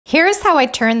Here's how I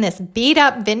turned this beat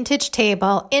up vintage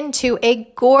table into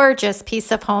a gorgeous piece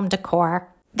of home decor.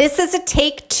 This is a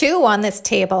take 2 on this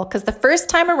table because the first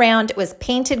time around it was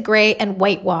painted gray and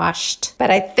whitewashed.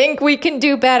 But I think we can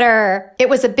do better. It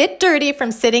was a bit dirty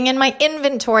from sitting in my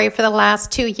inventory for the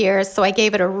last 2 years, so I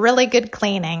gave it a really good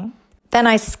cleaning. Then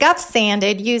I scuff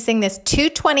sanded using this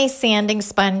 220 sanding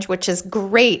sponge, which is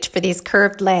great for these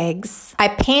curved legs. I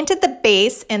painted the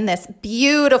base in this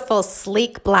beautiful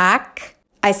sleek black.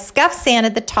 I scuff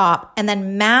sanded the top and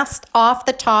then masked off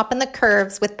the top and the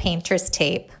curves with painter's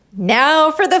tape.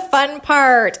 Now for the fun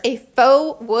part, a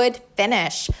faux wood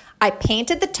finish. I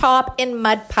painted the top in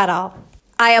mud puddle.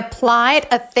 I applied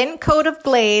a thin coat of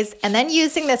glaze and then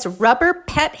using this rubber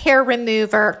pet hair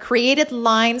remover, created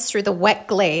lines through the wet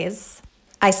glaze.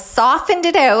 I softened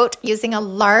it out using a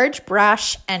large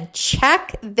brush and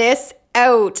check this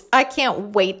out. I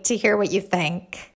can't wait to hear what you think.